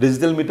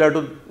ডিজিটেল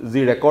মিটাৰটোত যি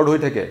ৰেকৰ্ড হৈ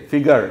থাকে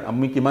ফিগাৰ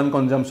আমি কিমান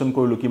কনজাম্পশন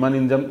কৰিলোঁ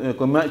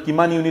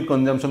কিমান ইউনিট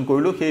কনজাম্পশন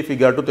কৰিলোঁ সেই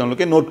ফিগাৰটো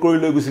তেওঁলোকে নোট কৰি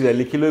লৈ গুচি যায়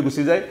লিখি লৈ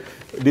গুচি যায়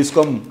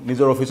ডিসকম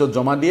নিজৰ অফিচত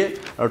জমা দিয়ে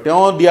আৰু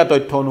তেওঁ দিয়া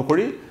তথ্য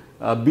অনুসৰি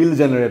বিল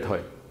জেনাৰেট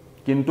হয়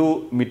কিন্তু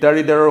মিটাৰ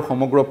ৰিডাৰৰ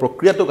সমগ্ৰ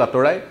প্ৰক্ৰিয়াটো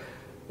আঁতৰাই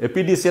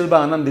এপিডিসিএল বা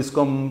আন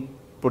ডিসকম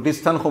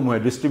প্ৰতিষ্ঠানসমূহে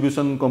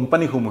ডিস্ট্ৰিবিউশন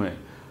কোম্পানীসমূহে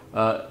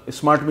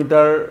স্মাৰ্ট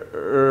মিটাৰ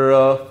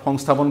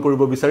সংস্থাপন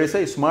কৰিব বিচাৰিছে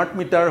স্মাৰ্ট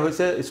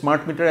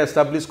মিটাৰ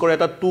এষ্টাব্লিছ কৰে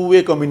এটা টু ৱে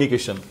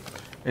কমিউনিকেশ্যন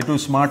এইটো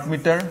স্মাৰ্ট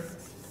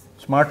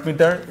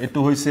মিটাৰ এইটো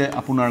হৈছে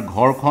আপোনাৰ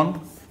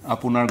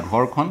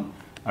ঘৰখন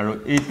আৰু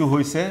এইটো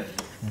হৈছে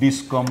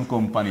ডিসকম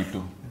কোম্পানীটো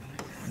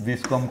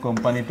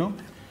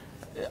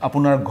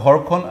আপোনাৰ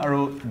ঘৰখন আৰু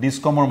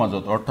ডিসকমৰ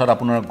মাজত অৰ্থাৎ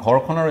আপোনাৰ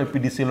ঘৰখন আৰু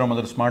এপিডিসিএলৰ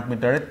মাজত স্মাৰ্ট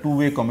মিটাৰে টু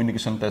ৱে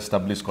কমিউনিকেশ্যন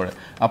এষ্টাব্লিছ কৰে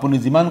আপুনি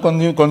যিমান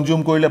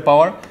কনজিউম কৰিলে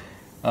পাৱাৰ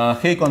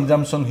সেই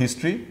কনজাম্পশন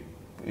হিষ্ট্ৰী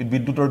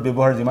বিদ্যুতৰ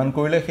ব্যৱহাৰ যিমান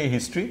কৰিলে সেই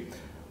হিষ্ট্ৰী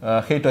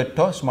সেই তথ্য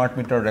স্মাৰ্ট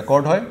মিটাৰ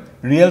ৰেকৰ্ড হয়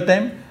ৰিয়েল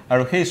টাইম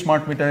আৰু সেই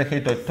স্মাৰ্ট মিটাৰে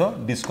সেই তথ্য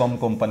ডিসকম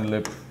কোম্পানীলৈ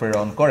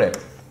প্ৰেৰণ কৰে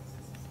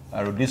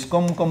আৰু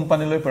ডিসকম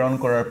কোম্পানীলৈ প্ৰেৰণ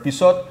কৰাৰ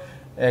পিছত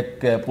এক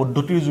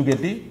পদ্ধতিৰ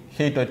যোগেদি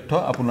সেই তথ্য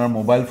আপোনাৰ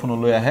মোবাইল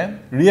ফোনলৈ আহে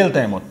ৰিয়েল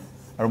টাইমত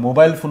আৰু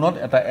মোবাইল ফোনত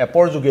এটা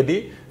এপৰ যোগেদি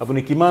আপুনি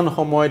কিমান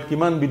সময়ত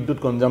কিমান বিদ্যুৎ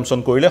কনজাম্পশন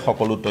কৰিলে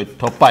সকলো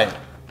তথ্য পায়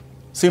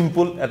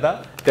সিম্পল এটা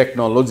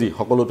টেকনলজি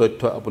সকলো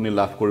তথ্য আপুনি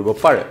লাভ কৰিব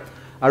পাৰে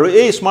আৰু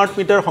এই স্মাৰ্ট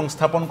মিটাৰ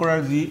সংস্থাপন কৰাৰ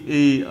যি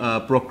এই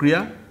প্ৰক্ৰিয়া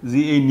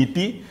যি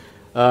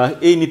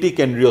এই নীতি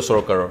কেন্দ্ৰীয়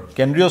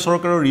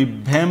চৰকাৰৰ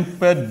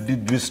ৰিভেম্পড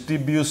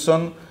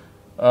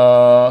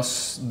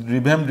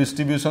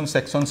ডিস্ট্ৰিবিউশন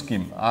সেকশন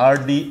স্কিম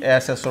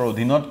RDSS ৰ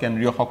অধীনত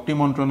কেন্দ্ৰীয় শক্তি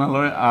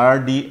মন্ত্ৰণালয়ৰ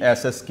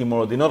RDSS স্কিমৰ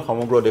অধীনত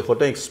সমগ্ৰ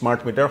দেশতে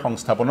স্মাৰ্ট মিটাৰ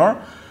সংস্থাপনৰ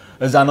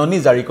জাননী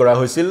জাৰি কৰা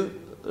হৈছিল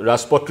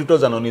ৰাজপত্ৰিত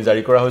জাননী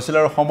জাৰি কৰা হৈছিল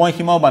আৰু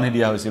সময়সীমাও বান্ধি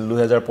দিয়া হৈছিল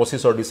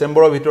 2025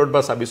 ডিসেম্বৰৰ ভিতৰত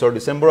বা 26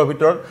 ডিসেম্বৰৰ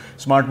ভিতৰত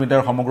স্মাৰ্ট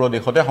মিটাৰ সমগ্ৰ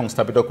দেশতে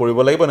সংস্থাপিত কৰিব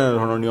লাগিব এনে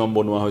ধৰণৰ নিয়ম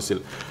বনোৱা হৈছিল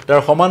তাৰ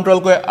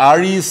সমান্তৰালকৈ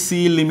REC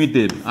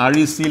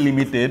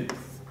লিমিটেড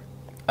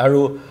আৰু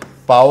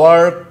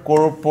power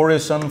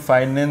corporation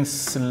finance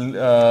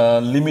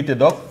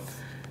লিমিটেডক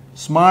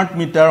smart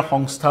meter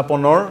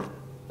সংস্থাপনৰ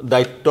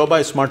দায়িত্ব বা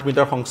স্মাৰ্ট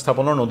মিটাৰ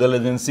সংস্থাপনৰ নোডেল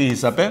এজেন্সি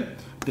হিচাপে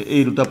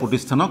এই দুটা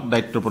প্ৰতিষ্ঠানক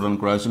দায়িত্ব প্ৰদান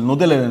কৰা হৈছিল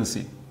নোডেল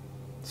এজেন্সি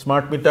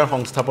স্মাৰ্ট মিটাৰ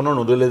সংস্থাপনৰ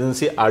নোডেল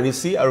এজেন্সি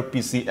REC আৰু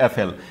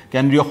PCFL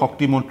কেন্দ্ৰীয়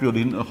শক্তি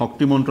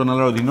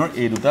মন্ত্ৰালয়ৰ অধীনৰ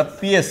এই দুটা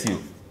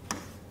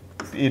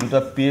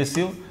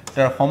PSU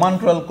তাৰ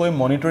সমান্তৰালকৈ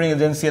মনিটৰিং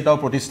এজেন্সি এটাও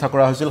প্ৰতিষ্ঠা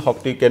কৰা হৈছিল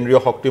কেন্দ্ৰীয়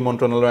শক্তি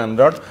মন্ত্ৰালয়ৰ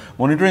আণ্ডাৰত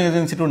মনিটৰিং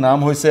এজেন্সিটোৰ নাম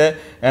হৈছে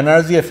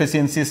energy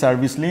efficiency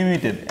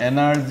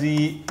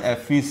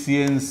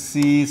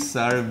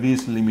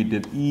service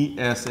limited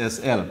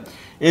ESSL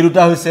এই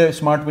দুটা হৈছে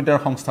স্মাৰ্ট মিটাৰ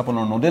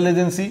সংস্থাপনৰ nodal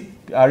agency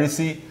REC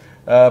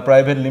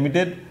private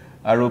limited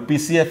আৰু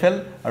PCFL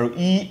আৰু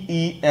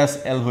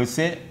ESSL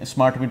হৈছে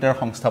স্মাৰ্ট মিটাৰ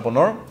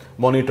সংস্থাপনৰ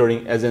মনিটৰিং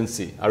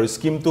এজেন্সি আৰু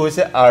স্কিমটো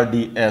হৈছে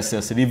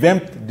RDSS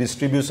ৰিভেম্পড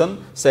ডিস্ট্ৰিবিউচন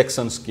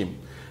সেকশন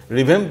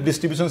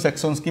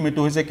স্কিম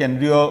এটো হৈছে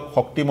কেন্দ্ৰীয়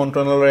শক্তি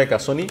মন্ত্ৰালয়ৰ এক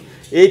আঁচনি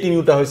এই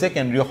তিনিটা হৈছে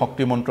কেন্দ্ৰীয়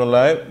শক্তি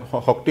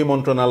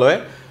মন্ত্ৰালয়ে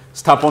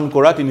স্থাপন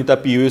কৰা তিনিটা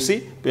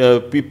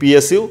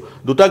PSU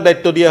দুটাক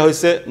দায়িত্ব দিয়া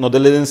হৈছে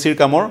নোডেল এজেন্সিৰ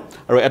কামৰ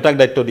আৰু এটাক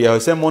দায়িত্ব দিয়া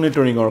হৈছে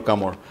মনিটৰিঙৰ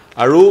কামৰ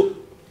আৰু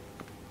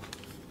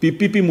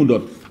PPP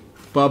মুডত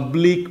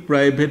পাব্লিক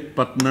প্ৰাইভেট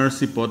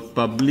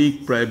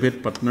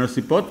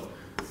পাৰ্টনাৰশ্বিপত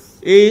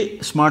এই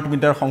স্মাৰ্ট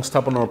মিটাৰ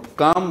সংস্থাপনৰ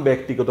কাম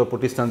ব্যক্তিগত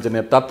প্ৰতিষ্ঠান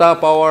যেনে Tata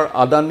power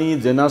Adani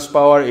genus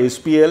power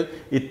HPL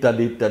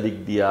ইত্যাদি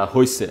দিয়া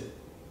হৈছে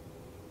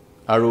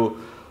আৰু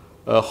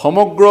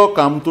সমগ্ৰ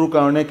কামটোৰ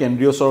কাৰণে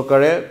কেন্দ্ৰীয়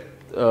চৰকাৰে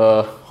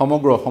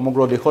সমগ্ৰ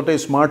দেশতে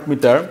স্মাৰ্ট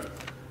মিটাৰ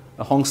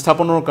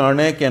সংস্থাপনৰ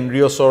কাৰণে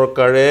কেন্দ্ৰীয়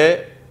চৰকাৰে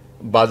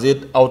বাজেট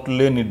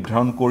আউটলে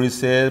নিৰ্ধাৰণ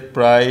কৰিছে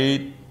প্ৰায়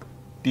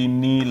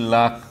 3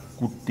 লাখ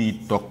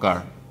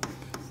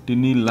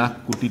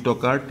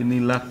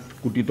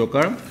কোটি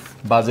টকাৰ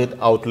বাজেট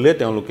আউটলে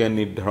তেওঁলোকে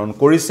নিৰ্ধাৰণ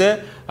কৰিছে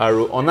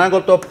আৰু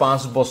অনাগত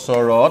 5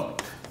 বছৰত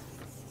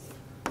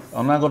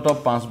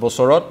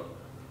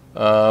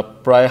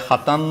প্ৰায়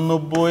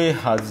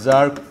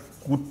 97,000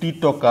 কোটি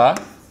টকা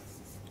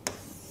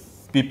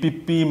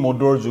PPP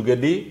মোডৰ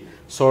যোগেদি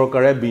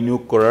চৰকাৰে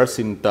বিনিয়োগ কৰাৰ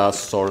চিন্তা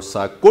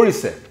চৰ্চা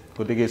কৰিছে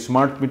গতিকে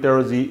স্মাৰ্ট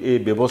মিটাৰৰ যি এই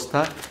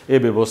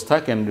ব্যৱস্থা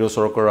কেন্দ্ৰীয়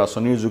চৰকাৰৰ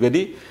আঁচনিৰ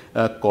যোগেদি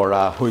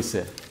কৰা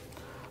হৈছে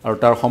আৰু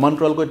তাৰ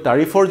সমান্তৰালকৈ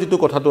টাৰিফৰ যিটো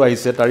কথাটো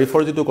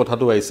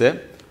আহিছে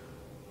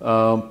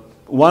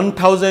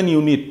 1000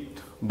 ইউনিট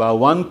বা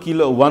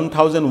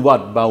 1000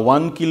 ওয়াট বা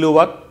 1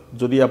 কিলোৱাট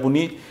যদি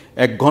আপুনি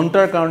 1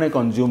 ঘণ্টাৰ কাৰণে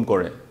কনজিউম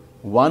কৰে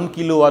 1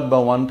 কিলোৱাট বা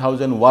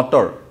 1000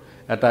 ওয়াটৰ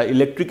এটা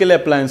ইলেক্ট্ৰিকেল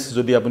এপ্লায়েন্স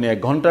যদি আপুনি 1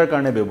 ঘণ্টাৰ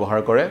কাৰণে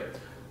ব্যৱহাৰ কৰে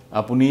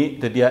আপুনি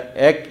তেতিয়া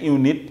 1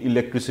 ইউনিট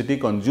ইলেক্ট্ৰিচিটি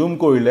কনজিউম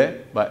কৰিলে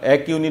বা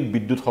 1 ইউনিট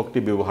বিদ্যুৎ শক্তি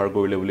ব্যৱহাৰ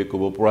কৰিলে বুলি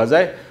ক'ব পৰা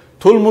যায়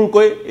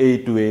থুলমূলকৈ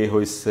এইটোৱেই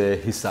হৈছে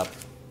হিচাপ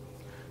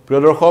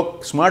প্ৰিয় দৰ্শক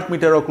স্মাৰ্ট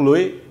মিটাৰক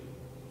লৈ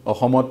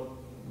অসমত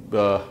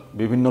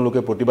বিভিন্ন লোকে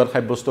প্ৰতিবাদ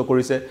সাব্যস্ত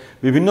কৰিছে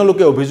বিভিন্ন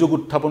লোকে অভিযোগ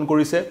উত্থাপন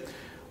কৰিছে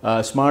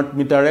স্মাৰ্ট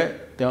মিটাৰে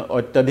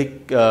অত্যাধিক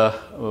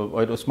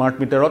স্মাৰ্ট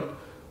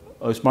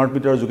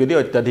মিটাৰৰ যোগেদি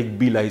অত্যাধিক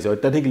বিল আহিছে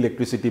অত্যাধিক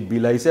ইলেক্ট্ৰিচিটি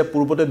বিল আহিছে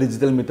পূৰ্বতে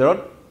ডিজিটেল মিটাৰত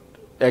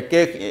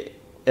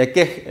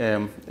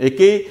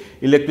একেই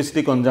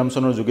ইলেক্ট্ৰিচিটি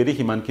কনজাম্পচনৰ যোগেদি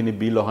সিমানখিনি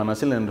বিল অহা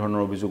নাছিল এনে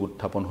ধৰণৰ অভিযোগ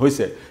উত্থাপন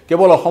হৈছে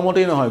কেৱল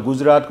অসমতেই নহয়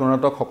গুজৰাট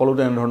কৰ্ণাটক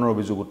সকলোতে এনে ধৰণৰ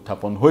অভিযোগ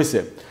উত্থাপন হৈছে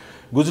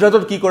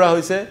গুজৰাটত কি কৰা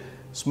হৈছে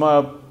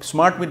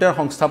স্মাৰ্ট মিটাৰ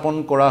সংস্থাপন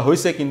কৰা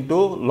হৈছে কিন্তু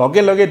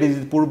লগে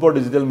পূৰ্বৰ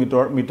ডিজিটেল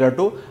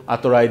মিটাৰটো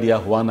আঁতৰাই দিয়া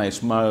হোৱা নাই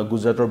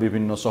গুজৰাটৰ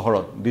বিভিন্ন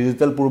চহৰত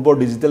পূৰ্বৰ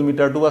ডিজিটেল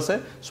মিটাৰটো আছে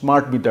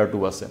স্মাৰ্ট মিটাৰটো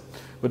আছে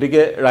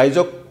গতিকে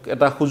ৰাইজক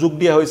এটা সুযোগ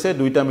দিয়া হৈছে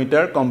দুইটা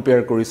মিটাৰ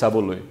কম্পেয়াৰ কৰি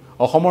চাবলৈ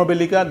অসমৰ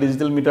বেলিকা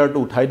ডিজিটেল মিটাৰটো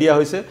উঠাই দিয়া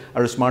হৈছে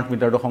আৰু স্মাৰ্ট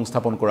মিটাৰটো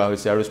সংস্থাপন কৰা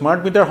হৈছে আৰু স্মাৰ্ট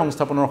মিটাৰ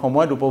সংস্থাপনৰ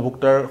সময়ত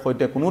উপভোক্তাৰ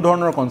সৈতে কোনো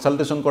ধৰণৰ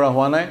কনসালটেশন কৰা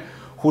হোৱা নাই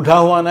সুধা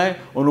হোৱা নাই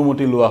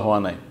অনুমতি লোৱা হোৱা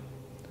নাই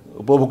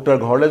উপভোক্তাৰ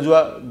ঘৰলৈ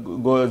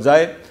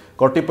যায়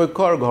কৰ্তৃপক্ষ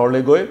আৰু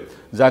ঘৰলৈ গৈ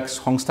যাক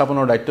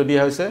সংস্থাপনৰ দায়িত্ব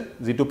দিয়া হৈছে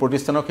যিটো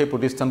প্ৰতিষ্ঠানক সেই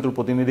প্ৰতিষ্ঠানটোৰ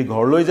প্ৰতিনিধি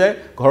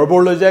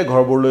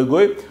ঘৰবোৰলৈ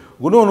গৈ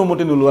কোনো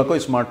অনুমতি নোলোৱাকৈ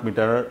স্মাৰ্ট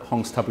মিটাৰ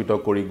সংস্থাপিত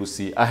কৰি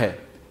গুচি আহে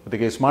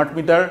গতিকে স্মাৰ্ট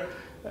মিটাৰ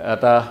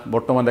এটা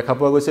বৰ্তমান দেখা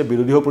পোৱা গৈছে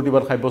বিৰোধীও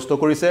প্ৰতিবাদ সাব্যস্ত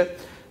কৰিছে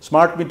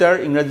স্মাৰ্ট মিটাৰ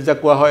ইংৰাজী যাক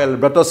কোৱা হয়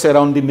এলবাৰ্টাছ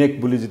এৰাউণ্ড দি নেক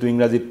বুলি যিটো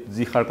ইংৰাজীত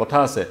যিষাৰ কথা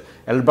আছে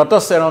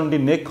এলবাৰ্টাছ এৰাউণ্ড দি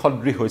নেক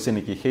সদৃশ হৈছে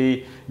নেকি সেই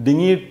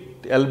ডিঙিৰ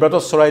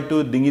এলবাৰ্টাছ চৰাইটো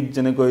ডিঙিত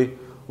যেনেকৈ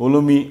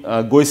ওলমি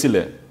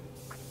গৈছিলে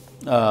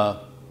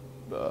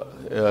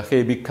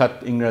সেই বিখ্যাত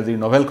ইংৰাজী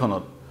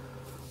নভেলখনত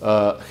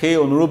সেই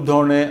অনুৰূপ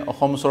ধৰণে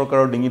অসম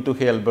চৰকাৰৰ ডিঙিটো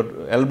সেই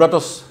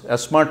এলবাৰ্টাছ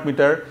স্মাৰ্ট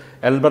মিটাৰ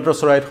এলবাৰ্টাছ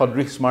চৰাইত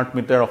সদৃশ স্মাৰ্ট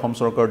মিটাৰ অসম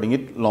চৰকাৰৰ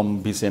ডিঙিত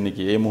লম্ভিছে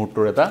নেকি এই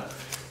মুহূৰ্তৰ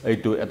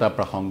এটা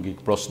প্ৰাসংগিক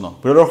প্ৰশ্ন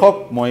প্ৰিয় দৰ্শক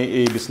মই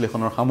এই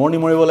বিশ্লেষণৰ সামৰণি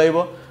মাৰিব লাগিব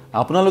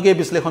আপোনালোকে এই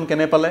বিশ্লেষণ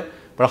কেনে পালে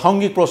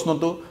প্ৰাসংগিক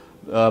প্ৰশ্নটো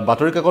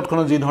বাতৰি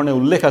কাকতখনত যি ধৰণে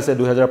উল্লেখ আছে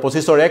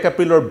 2025 1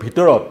 এপ্ৰিলৰ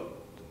ভিতৰত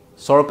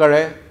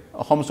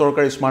অসম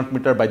চৰকাৰে স্মাৰ্ট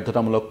মিটাৰ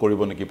বাধ্যতামূলক কৰিব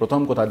নেকি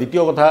প্ৰথম কথা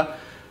দ্বিতীয় কথা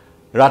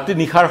ৰাতি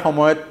নিশাৰ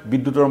সময়ত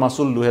বিদ্যুতৰ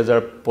মাচুল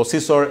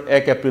 2025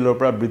 1 এপ্ৰিলৰ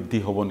পৰা বৃদ্ধি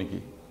হ'ব নেকি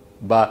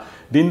বা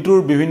দিনটোৰ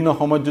বিভিন্ন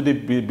সময়ত যদি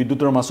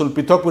বিদ্যুতৰ মাচুল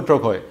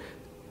পৃথক হয়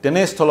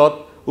তেনে স্থলত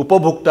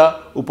উপভোক্তা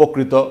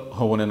উপকৃত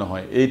হ'বনে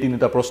নহয় এই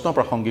তিনিটা প্ৰশ্ন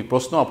প্ৰাসংগিক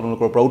প্ৰশ্ন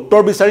আপোনালোকৰ পৰা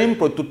উত্তৰ বিচাৰিম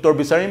প্ৰত্যুত্তৰ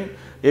বিচাৰিম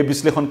এই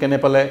বিশ্লেষণ কেনে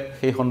পালে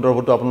সেই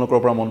সন্দৰ্ভত আপোনালোকৰ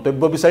পৰা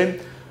মন্তব্য বিচাৰিম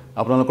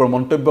আপোনালোকৰ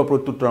মন্তব্য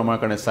প্ৰত্যুত্তৰ আমাৰ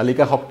কাৰণে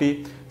চালিকা শক্তি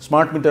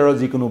স্মাৰ্ট মিটাৰৰ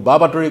যিকোনো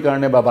বাতৰিৰ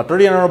কাৰণে বা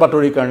বাতৰি আনৰ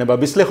বাতৰিৰ কাৰণে বা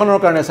বিশ্লেষণৰ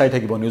কাৰণে চাই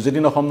থাকিব নিউজ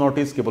 18 অসম নৰ্থ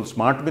ইষ্ট কেৱল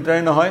স্মাৰ্ট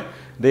মিটাৰে নহয়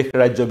দেশ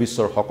ৰাজ্য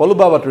বিশ্বৰ সকলো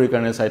বাতৰিৰ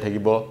কাৰণে চাই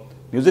থাকিব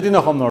নিউজ 18 অসম